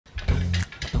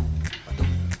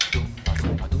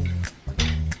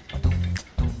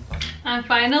I'm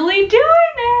finally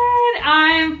doing it!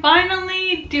 I'm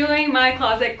finally doing my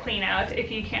closet clean out,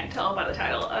 if you can't tell by the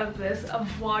title of this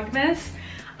vlogmas.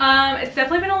 It's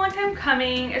definitely been a long time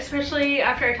coming, especially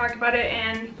after I talked about it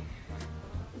in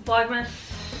vlogmas.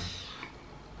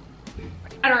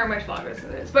 I don't remember which vlogmas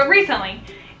it is, but recently.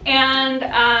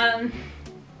 And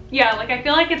yeah, like I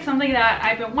feel like it's something that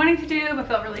I've been wanting to do but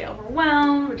felt really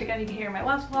overwhelmed, which again you can hear in my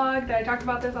last vlog that I talked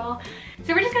about this all.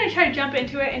 So we're just gonna try to jump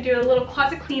into it and do a little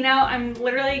closet clean out. I'm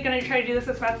literally gonna try to do this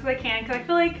as fast as I can because I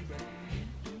feel like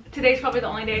today's probably the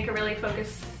only day I could really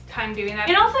focus time doing that.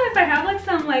 And also if I have like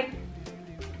some like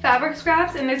fabric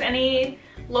scraps and there's any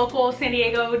local San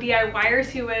Diego DIYers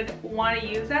who would want to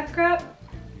use that scrap,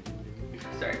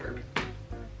 sorry burp.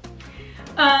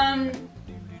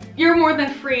 You're more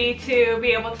than free to be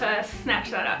able to snatch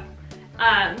that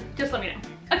up. Just let me know.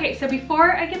 Okay, so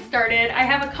before I get started, I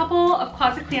have a couple of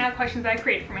closet clean out questions that I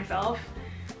created for myself.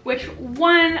 Which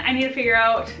one, I need to figure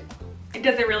out,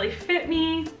 does it really fit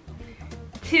me?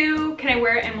 2, can I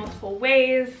wear it in multiple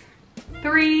ways?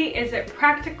 3, is it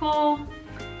practical?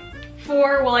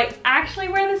 4, will I actually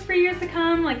wear this for years to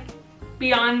come, like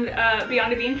beyond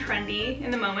it being trendy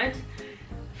in the moment?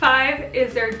 5,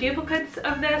 is there duplicates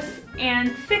of this?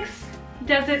 And 6,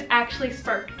 does it actually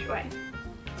spark joy?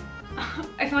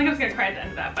 I feel like I was gonna cry at the end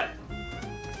of that, but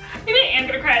maybe I am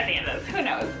gonna cry at the end of this, who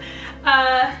knows?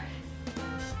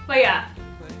 But yeah,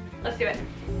 let's do it.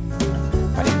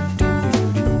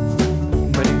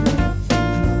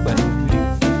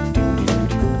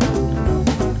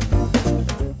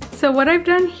 So what I've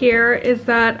done here is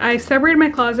that I separated my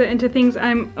closet into things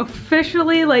I'm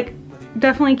officially like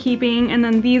definitely keeping, and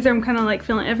then these I'm kind of like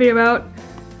feeling iffy about.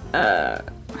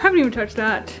 Haven't even touched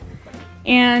that.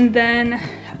 And then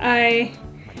I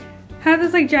have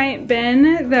this like giant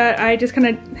bin that I just kind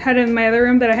of had in my other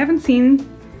room that I haven't seen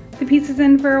the pieces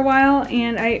in for a while,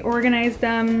 and I organized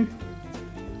them,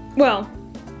 well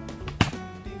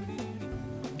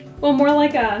more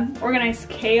like a organized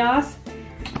chaos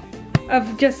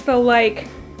of just the like,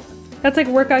 that's like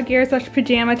workout gear /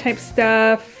 pajama type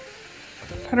stuff.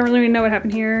 I don't really even know what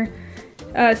happened here.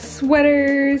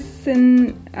 Sweaters,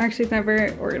 and actually it's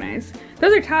never organized.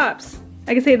 Those are tops,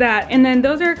 I can say that. And then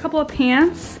those are a couple of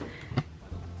pants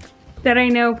that I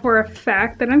know for a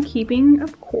fact that I'm keeping,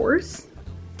 of course.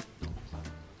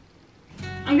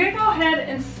 I'm gonna go ahead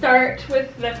and start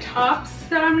with the tops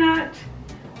that I'm not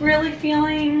really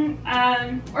feeling,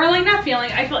 or like not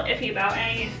feeling, I feel iffy about, and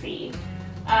I need to see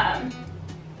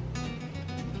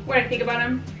what I think about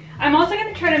them. I'm also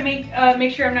gonna try to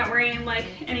make sure I'm not wearing like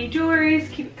any jewelry,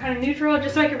 keep it kind of neutral,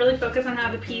 just so I can really focus on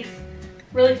how the piece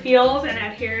really feels and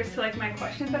adheres to like my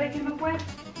questions that I came up with.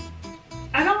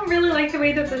 I don't really like the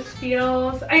way that this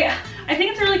feels. I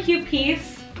think it's a really cute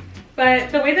piece,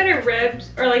 but the way that it ribbed,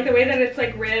 or like the way that it's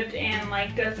like ribbed and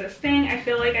like does this thing, I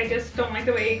feel like I just don't like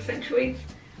the way it accentuates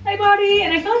my body,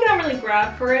 and I feel like I don't really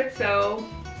grab for it, so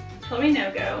totally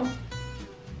no go.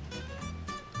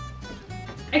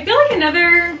 I feel like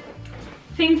another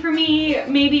thing for me,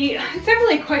 maybe, it's not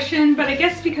really a question, but I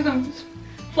guess because I'm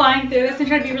flying through this and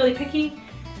trying to be really picky,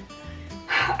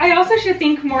 I also should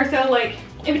think more so like,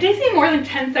 if it takes me more than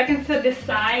 10 seconds to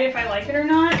decide if I like it or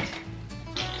not,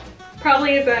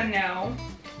 probably is a no.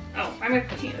 Oh, I'm gonna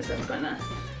continue this, that's gonna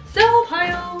sell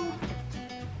pile.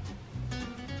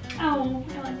 Oh,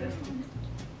 I like this one.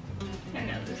 I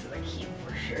know this is a cute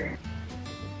for sure.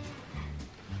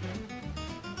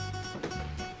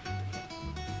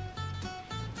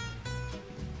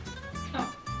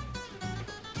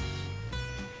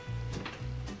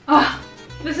 Oh,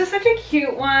 this is such a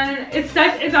cute one. It's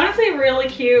honestly really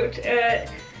cute. I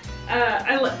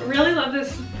really love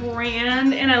this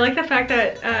brand, and I like the fact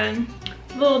that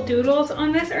little doodles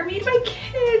on this are made by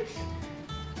kids.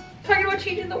 Talking about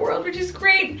changing the world, which is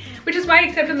great, which is why I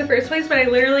accepted in the first place, but I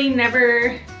literally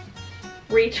never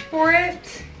reach for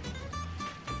it.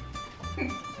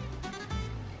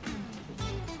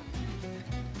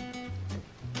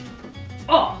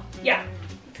 Oh, yeah,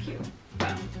 it's cute.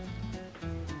 Wow.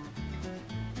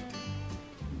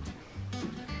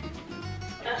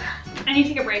 I need to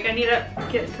take a break. I need to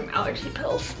get some allergy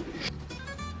pills.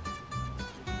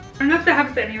 I don't know if that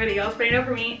happens to anybody else, but I know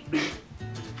for me,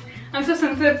 I'm so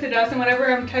sensitive to dust, and whenever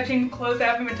I'm touching clothes that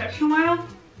I haven't been touched in a while,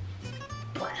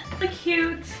 it's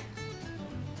cute.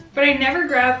 But I never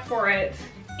grab for it,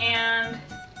 and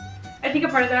I think a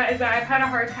part of that is that I've had a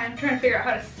hard time trying to figure out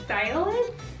how to style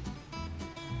it.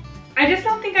 I just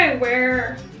don't think I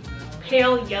wear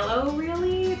pale yellow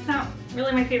really. It's not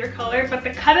really my favorite color, but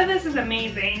the cut of this is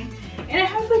amazing. And it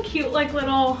has the cute like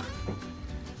little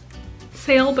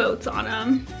sailboats on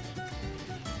them.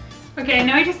 Okay,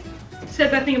 now I just said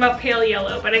that thing about pale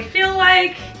yellow, but I feel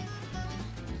like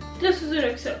this is an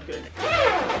exception.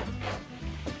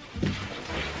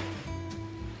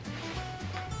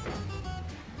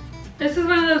 This is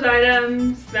one of those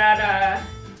items that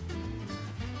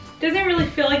doesn't really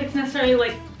feel like it's necessarily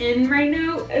like in right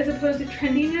now as opposed to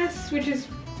trendiness, which is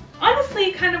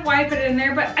honestly kind of why I put it in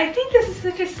there, but I think this is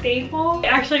such a staple.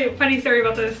 Actually, a funny story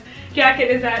about this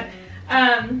jacket is that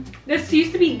this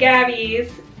used to be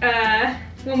Gabby's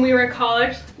when we were in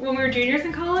college, when we were juniors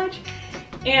in college,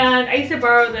 and I used to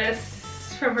borrow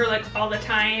this from her like all the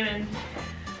time. And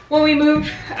when we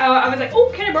moved out, I was like,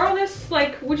 oh, can I borrow this?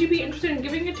 Like, would you be interested in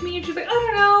giving it to me? And she's like, I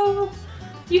don't know,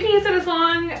 you can use it as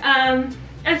long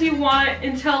as you want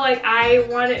until like I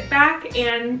want it back.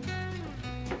 And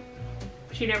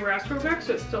she never asked for it back,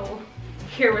 so it's still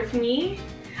here with me.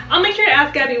 I'll make sure to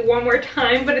ask Gabby one more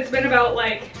time, but it's been about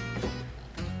like,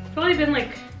 it's probably been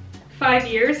like 5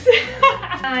 years.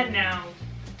 No, not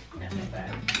like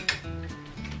that.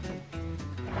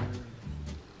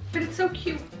 But it's so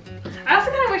cute. I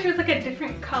also kind of wish it was like a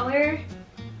different color.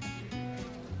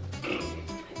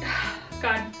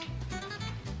 God.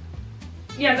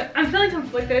 Yeah, but I'm feeling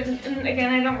conflicted, and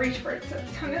again, I don't reach for it, so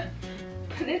it's time to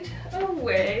put it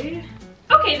away.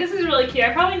 Okay, this is really cute.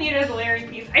 I probably need it as a layering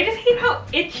piece. I just hate how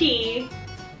itchy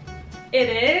it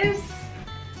is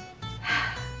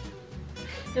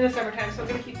in the summertime, so I'm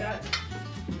gonna keep that.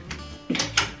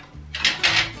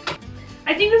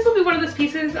 I think this will be one of those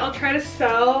pieces I'll try to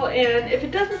sell, and if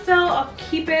it doesn't sell, I'll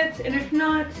keep it, and if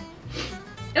not,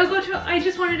 it'll go to, I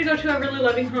just wanted to go to a really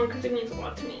loving home because it means a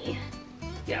lot to me.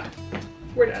 Yeah,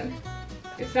 we're done.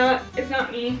 It's not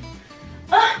me.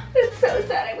 Oh, it's so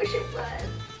sad. I wish it was.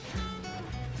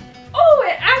 Oh,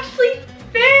 it actually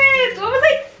fits! What was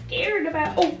I scared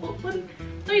about? Oh, let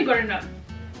me button it up.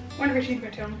 I wonder if I changed my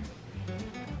tone.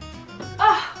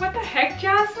 Oh, what the heck,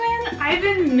 Jazmine? I've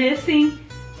been missing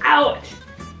out.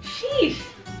 Sheesh.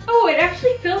 Oh, it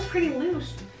actually feels pretty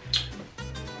loose.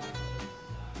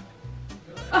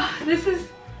 Oh, this is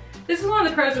one of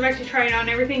the pros of actually trying on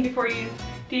everything before you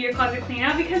do your closet clean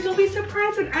out, because you'll be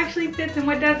surprised what actually fits and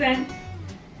what doesn't.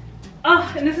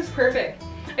 Oh, and this is perfect.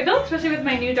 I feel like, especially with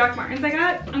my new Doc Martens I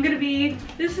got,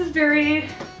 this is very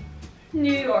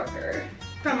New Yorker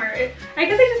summer. I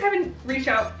guess I just haven't reached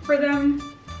out for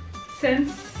them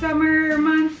since summer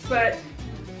months, but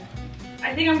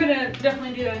I think I'm gonna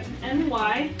definitely do that in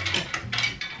NY.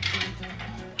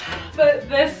 But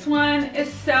this one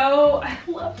is so, I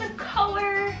love the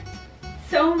color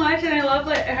so much, and I love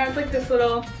that it has like this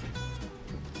little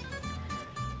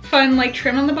fun like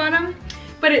trim on the bottom,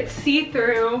 but it's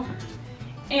see-through,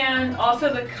 and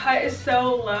also the cut is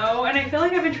so low, and I feel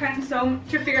like I've been trying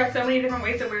to figure out so many different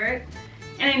ways to wear it,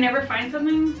 and I never find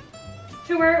something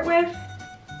to wear it with.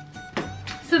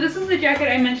 So this is the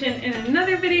jacket I mentioned in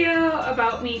another video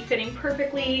about me fitting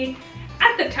perfectly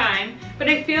at the time, but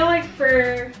I feel like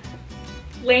for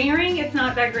layering it's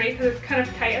not that great because it's kind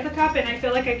of tight at the top, and I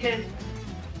feel like I could,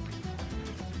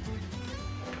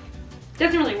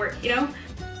 doesn't really work, you know?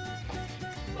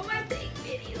 But my big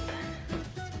bitties.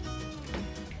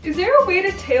 Is there a way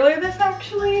to tailor this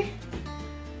actually?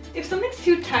 If something's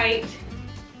too tight,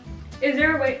 is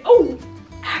there a way? Oh,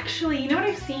 actually, you know what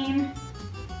I've seen?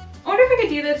 I wonder if I could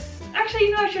do this. Actually,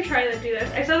 you know, I should try to do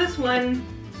this. I saw this one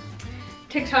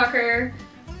TikToker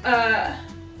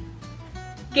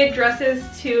get dresses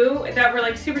too that were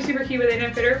like super cute, but they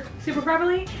didn't fit her super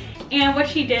properly. And what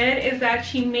she did is that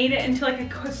she made it into like a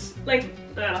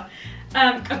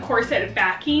corset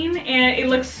backing, and it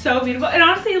looks so beautiful. And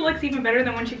honestly, it looks even better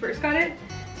than when she first got it.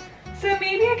 So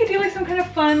maybe I could do like some kind of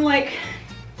fun like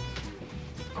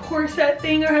corset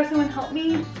thing, or have someone help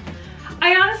me.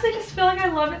 I honestly just feel like I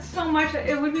love it so much that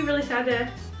it would be really sad to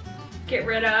get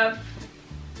rid of.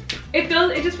 It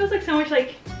just feels like so much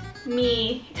like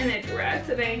me in a dress,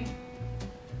 and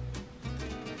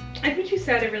I think she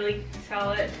said to really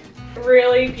sell it.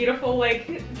 Really beautiful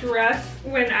like dress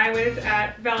when I was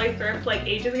at Valley Thrift like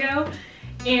ages ago.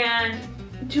 And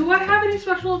do I have any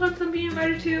special events I'm being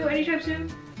invited to anytime soon?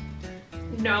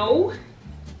 No.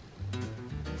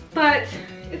 But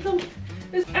I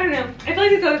don't know. I feel like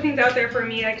there's other things out there for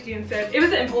me I could do instead. It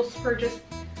was an impulse purchase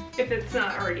if it's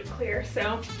not already clear.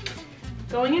 So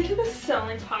going into the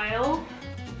selling pile,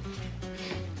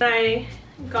 I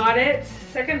got it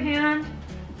secondhand,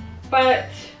 but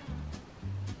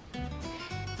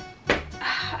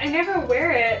I never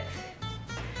wear it.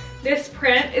 This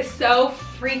print is so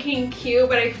freaking cute,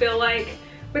 but I feel like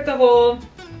with the whole,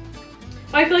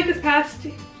 I feel like this past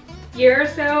year or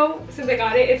so since I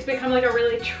got it, it's become like a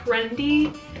really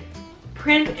trendy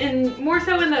print, and more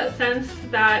so in the sense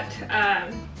that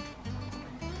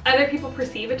other people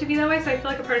perceive it to be that way, so I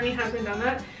feel like a part of me hasn't done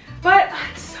that. But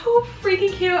it's so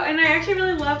freaking cute, and I actually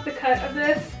really love the cut of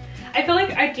this. I feel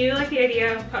like I do like the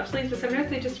idea of puff sleeves, but sometimes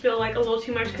they just feel like a little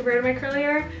too much compared to my curly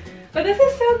hair. But this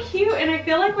is so cute, and I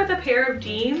feel like with a pair of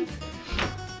jeans,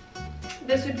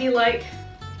 this would be like,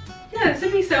 yeah, this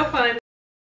would be so fun.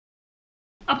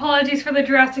 Apologies for the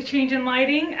drastic change in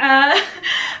lighting.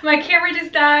 My camera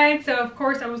just died, so of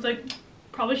course I was like,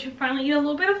 probably should finally eat a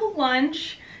little bit of a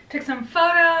lunch. Took some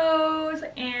photos,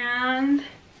 and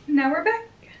now we're back.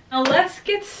 Now let's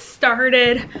get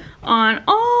started on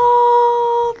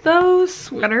all those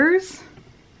sweaters.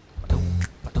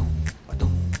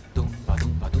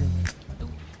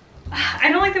 I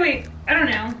don't like the way, I don't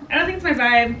know. I don't think it's my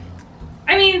vibe.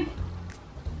 I mean,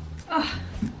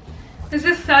 this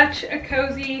is such a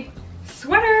cozy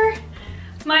sweater.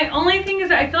 My only thing is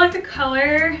that I feel like the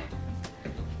color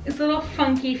is a little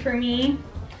funky for me.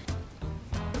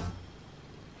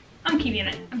 I'm keeping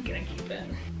it. I'm gonna keep it.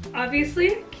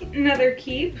 Obviously, another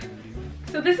keep.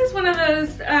 So this is one of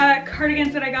those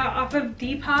cardigans that I got off of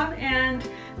Depop and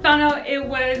found out it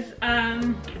was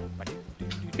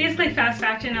basically fast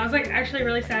fashion. I was like actually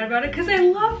really sad about it because I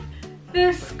love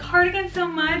this cardigan so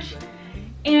much,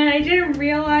 and I didn't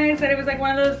realize that it was like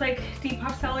one of those like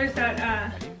Depop sellers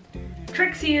that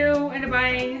tricks you into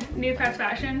buying new fast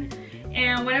fashion.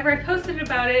 And whenever I posted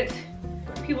about it,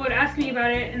 people would ask me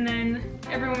about it, and then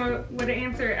everyone would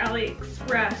answer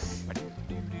AliExpress.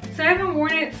 So I haven't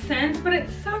worn it since, but it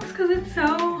sucks because it's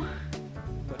so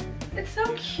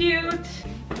cute.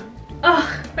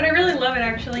 Ugh, but I really love it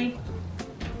actually.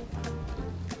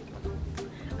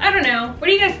 I don't know. What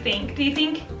do you guys think? Do you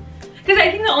think? Because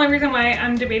I think the only reason why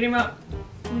I'm debating about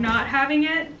not having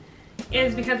it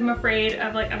is because I'm afraid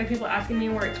of like other people asking me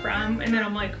where it's from, and then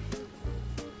I'm like,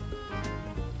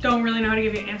 don't really know how to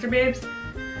give you an answer, babes.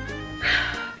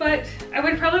 But I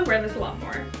would probably wear this a lot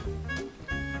more.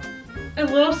 A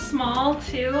little small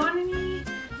too on me.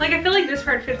 Like I feel like this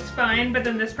part fits fine, but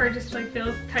then this part just like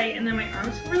feels tight, and then my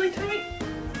arms really tight.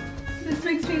 This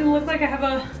makes me look like I have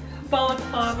a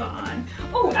balaclava on.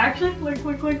 Oh, actually, look.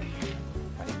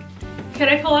 Could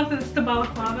I pull off this to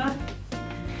balaclava?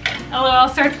 LOL,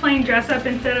 starts playing dress up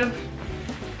instead of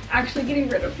actually getting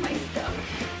rid of my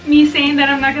stuff. Me saying that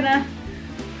I'm not gonna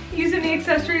use any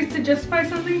accessories to justify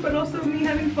something, but also me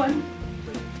having fun.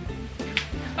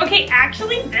 Okay,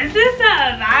 actually, this is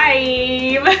a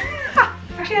vibe.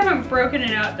 Actually, I haven't broken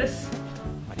it out this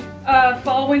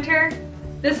fall, winter.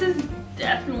 This is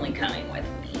definitely coming with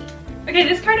me. Okay,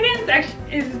 this cardigan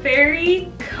is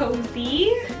very cozy.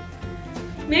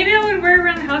 Maybe I would wear it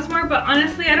around the house more, but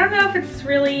honestly, I don't know if it's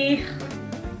really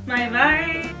my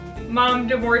vibe. Mom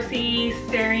divorcee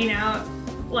staring out,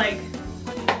 like,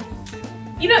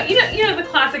 you know the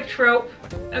classic trope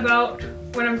about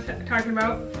what I'm talking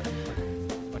about.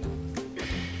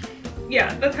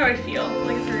 Yeah, that's how I feel.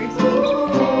 Like it's very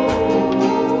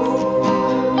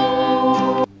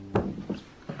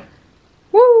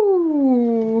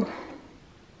woo!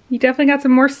 You definitely got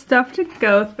some more stuff to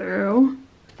go through.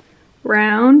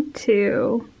 Round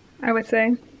 2, I would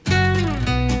say.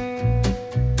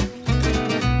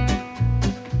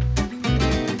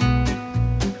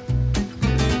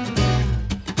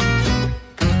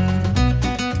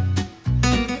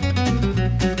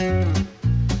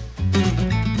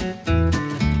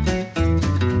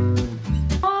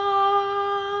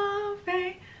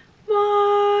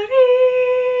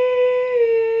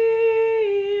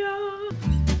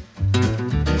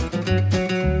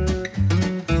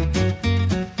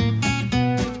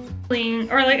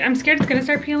 Or like I'm scared it's gonna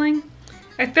start peeling.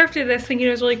 I thrifted this thinking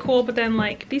it was really cool, but then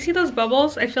like, do you see those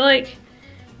bubbles? I feel like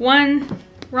one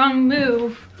wrong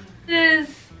move. This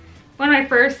is one of my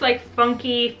first like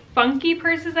funky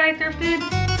purses that I thrifted.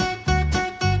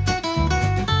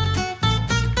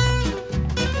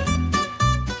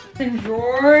 In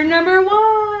drawer number 1.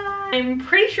 I'm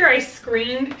pretty sure I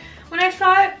screamed when I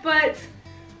saw it, but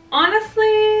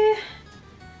honestly,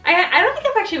 I don't think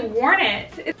I've actually worn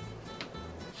it.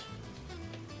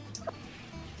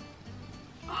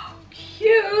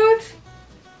 Cute.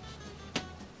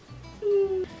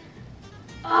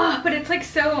 But it's like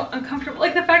so uncomfortable.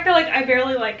 Like the fact that like I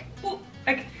barely like,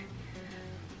 I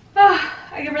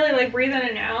can really like breathe in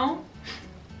it now.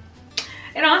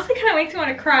 It honestly kind of makes me want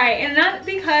to cry, and not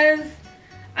because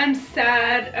I'm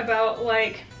sad about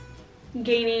like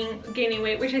gaining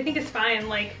weight, which I think is fine.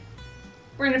 Like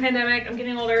we're in a pandemic, I'm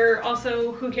getting older,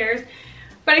 also who cares?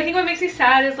 But I think what makes me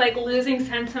sad is like losing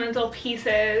sentimental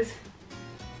pieces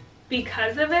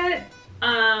because of it.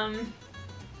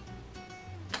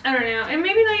 I don't know, and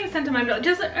maybe not even sentimental,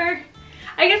 just, or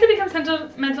I guess it becomes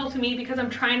sentimental to me because I'm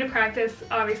trying to practice,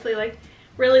 obviously, like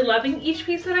really loving each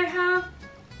piece that I have.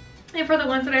 And for the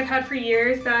ones that I've had for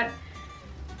years that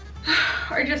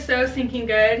are just so stinking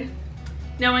good,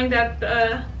 knowing that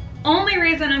the only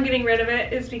reason I'm getting rid of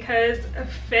it is because of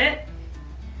fit,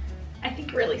 I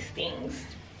think really stings.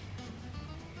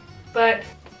 But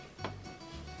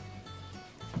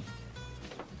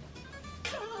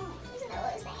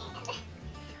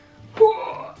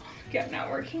yeah, not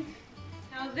working.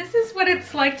 Now this is what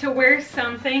it's like to wear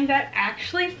something that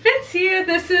actually fits you.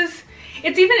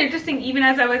 It's even interesting, even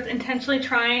as I was intentionally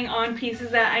trying on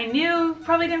pieces that I knew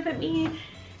probably didn't fit me,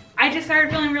 I just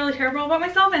started feeling really terrible about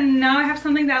myself, and now I have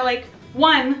something that, like,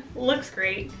 one, looks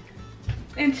great,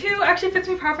 and two, actually fits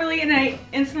me properly, and I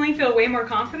instantly feel way more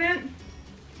confident.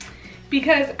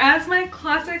 Because as my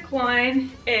classic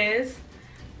line is,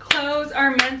 clothes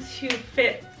are meant to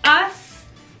fit us.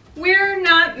 We're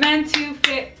not meant to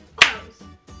fit clothes.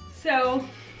 So,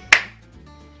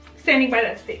 standing by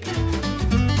that statement.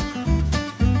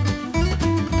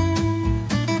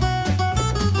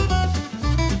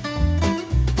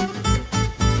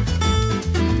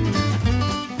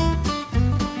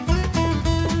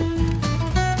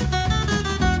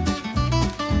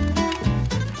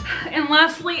 And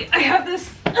lastly, I have this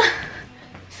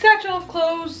satchel of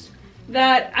clothes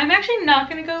that I'm actually not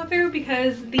going to go through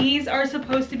because these are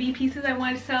supposed to be pieces I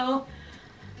want to sell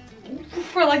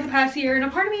for like the past year, and a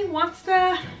part of me wants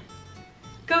to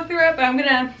go through it, but I'm going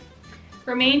to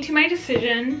remain to my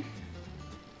decision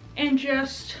and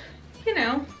just, you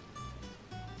know,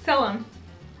 sell them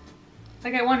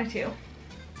like I wanted to.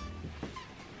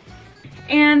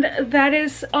 And that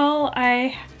is all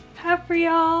I have for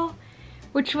y'all.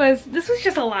 This was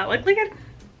just a lot. Like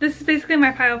this is basically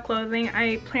my pile of clothing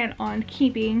I plan on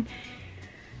keeping,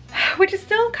 which is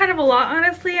still kind of a lot,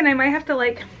 honestly, and I might have to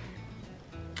like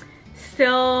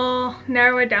still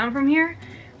narrow it down from here,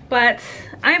 but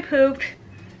I'm pooped.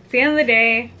 It's the end of the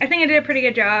day. I think I did a pretty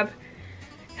good job.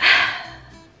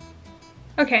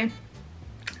 Okay,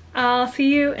 I'll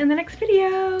see you in the next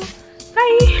video.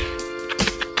 Bye.